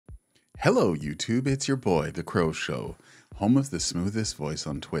Hello YouTube, it's your boy, The Crow Show, home of the smoothest voice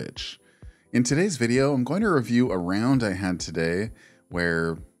on Twitch. In today's video, I'm going to review a round I had today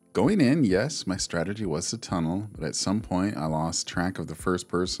where going in, yes, my strategy was to tunnel, but at some point I lost track of the first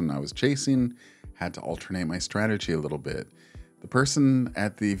person I was chasing, had to alternate my strategy a little bit. The person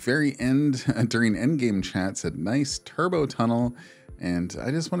at the very end, during endgame chat, said nice turbo tunnel, and I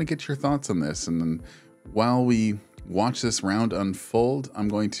just want to get your thoughts on this. And then while we watch this round unfold, I'm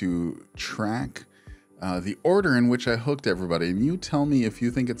going to track the order in which I hooked everybody, and you tell me if you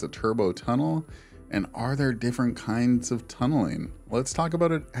think it's a turbo tunnel, and are there different kinds of tunneling? Let's talk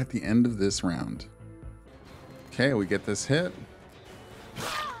about it at the end of this round. Okay, we get this hit.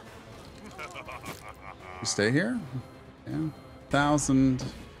 You stay here? Yeah. 1,000.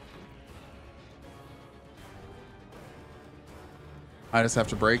 I just have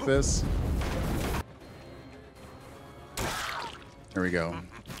to break this. There we go.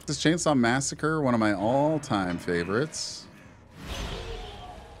 This Chainsaw Massacre, one of my all-time favorites.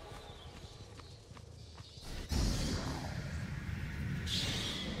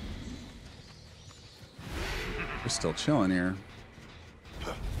 We're still chilling here.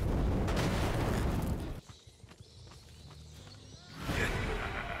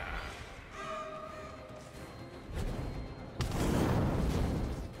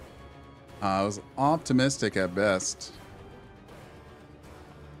 I was optimistic at best.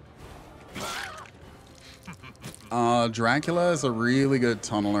 Dracula is a really good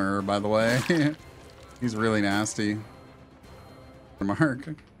tunneler, by the way. He's really nasty. Mark.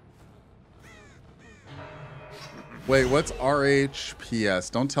 Wait, what's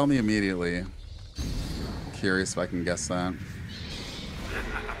RHPS? Don't tell me immediately. I'm curious if I can guess that.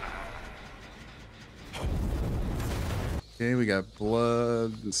 Okay, we got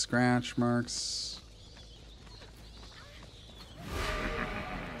blood and scratch marks.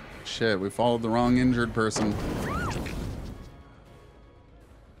 Shit, we followed the wrong injured person.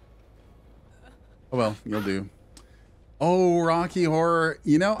 Oh well, you'll do. Oh, Rocky Horror.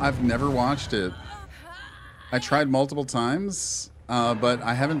 You know, I've never watched it. I tried multiple times, but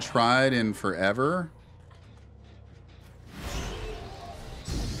I haven't tried in forever.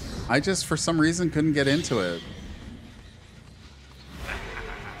 I just, for some reason, couldn't get into it.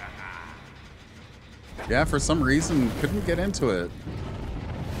 Yeah, for some reason, couldn't get into it.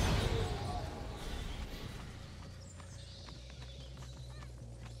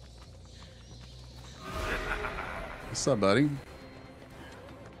 What's up, buddy?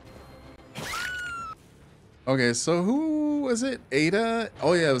 Okay, so who was it? Ada?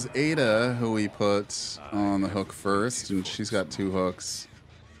 Oh yeah, it was Ada who we put on the hook first, and she's got 2 hooks.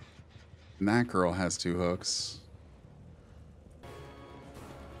 And that girl has 2 hooks.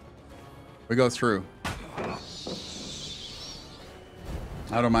 We go through.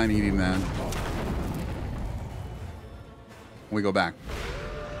 I don't mind eating that. We go back.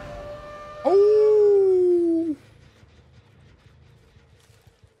 Oh!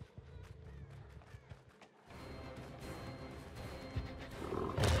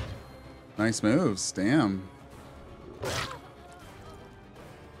 Nice moves, damn.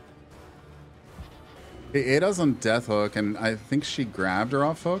 Hey, Ada's on death hook, and I think she grabbed her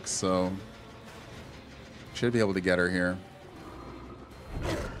off hook, so should be able to get her here.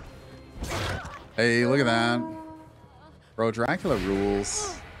 Hey, look at that. Bro, Dracula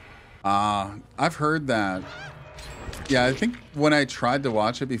rules. I've heard that. Yeah, I think when I tried to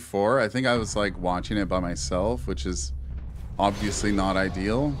watch it before, I think I was like watching it by myself, which is obviously not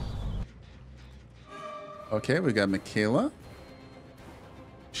ideal. Okay, we got Michaela.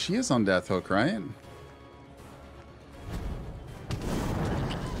 She is on death hook, right?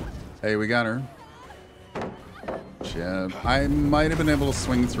 Hey, we got her. Shit. I might have been able to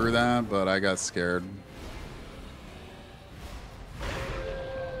swing through that, but I got scared.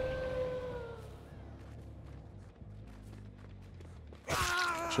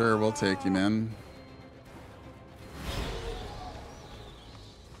 Sure, we'll take you, man.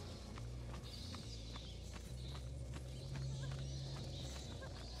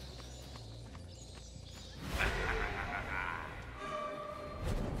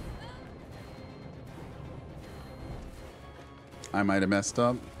 I might have messed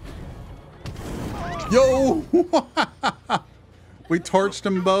up. Yo! We torched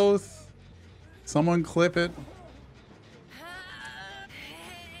them both. Someone clip it.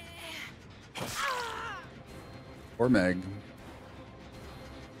 Poor Meg.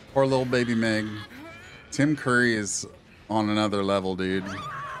 Poor little baby Meg. Tim Curry is on another level, dude.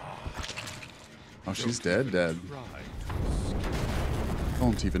 Oh, she's dead.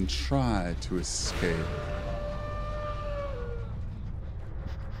 Don't even try to escape.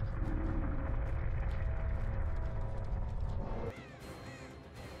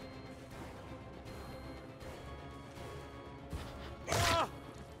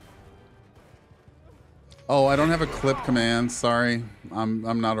 Oh, I don't have a clip command. Sorry.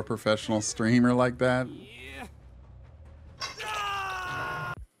 I'm not a professional streamer like that.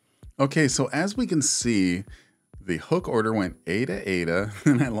 Okay, so as we can see, the hook order went Ada, Ada,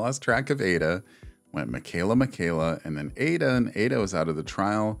 and I lost track of Ada. Went Michaela, Michaela, and then Ada, and Ada was out of the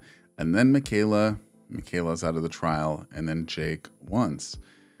trial, and then Michaela, Michaela's out of the trial, and then Jake once.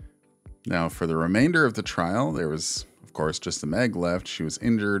 Now, for the remainder of the trial, there was, of course, just the Meg left. She was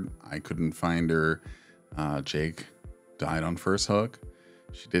injured. I couldn't find her. Jake died on first hook.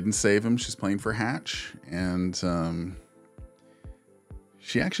 She didn't save him. She's playing for Hatch, and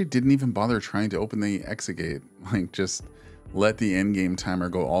she actually didn't even bother trying to open the exit gate. Like, just let the endgame timer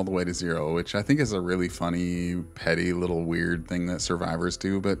go all the way to 0, which I think is a really funny, petty, little weird thing that survivors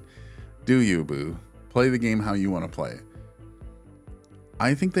do, but do you, boo. Play the game how you want to play.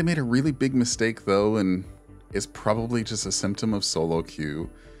 I think they made a really big mistake, though, and it's probably just a symptom of solo queue.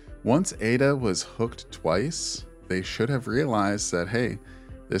 Once Ada was hooked twice, they should have realized that, hey,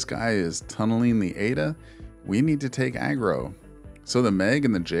 this guy is tunneling the Ada. We need to take aggro. So the Meg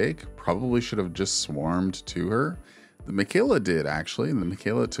and the Jake probably should have just swarmed to her. The Michaela did, actually. The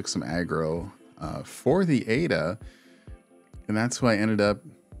Michaela took some aggro for the Ada, and that's who I ended up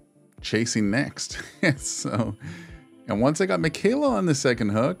chasing next. So, and once I got Michaela on the second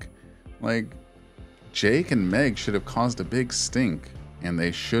hook, like, Jake and Meg should have caused a big stink, and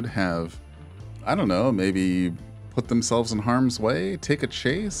they should have, I don't know, maybe put themselves in harm's way, take a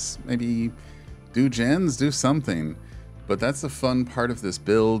chase, maybe do gens, do something. But that's the fun part of this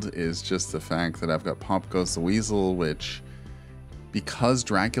build, is just the fact that I've got Pop Goes the Weasel, which, because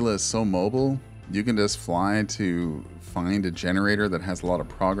Dracula is so mobile, you can just fly to find a generator that has a lot of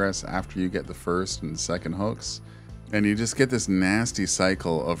progress after you get the first and second hooks. And you just get this nasty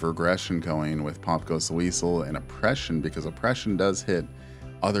cycle of regression going with Pop Goes the Weasel and Oppression, because Oppression does hit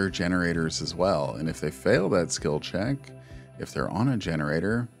other generators as well. And if they fail that skill check, if they're on a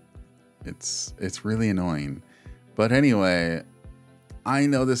generator, it's really annoying. But anyway, I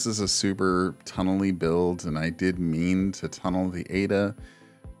know this is a super tunnely build, and I did mean to tunnel the Ada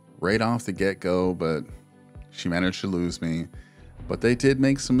right off the get-go, but she managed to lose me. But they did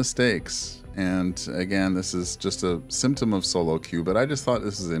make some mistakes, and again, this is just a symptom of solo queue, but I just thought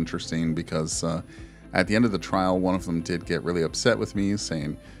this is interesting because at the end of the trial, one of them did get really upset with me,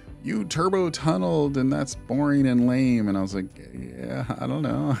 saying, "You turbo tunneled, and that's boring and lame," and I was like, yeah, I don't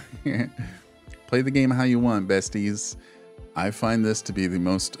know. Play the game how you want, besties. I find this to be the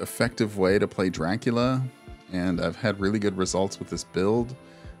most effective way to play Dracula, and I've had really good results with this build.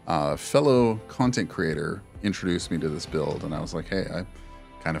 A fellow content creator introduced me to this build, and I was like, hey, I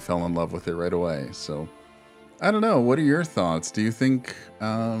kind of fell in love with it right away. So, I don't know. What are your thoughts? Do you think,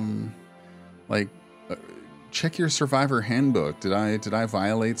 check your Survivor handbook. Did I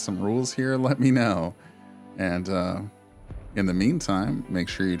violate some rules here? Let me know. And in the meantime, make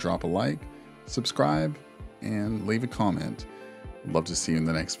sure you drop a like, subscribe, and leave a comment. I'd love to see you in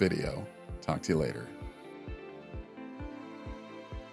the next video. Talk to you later.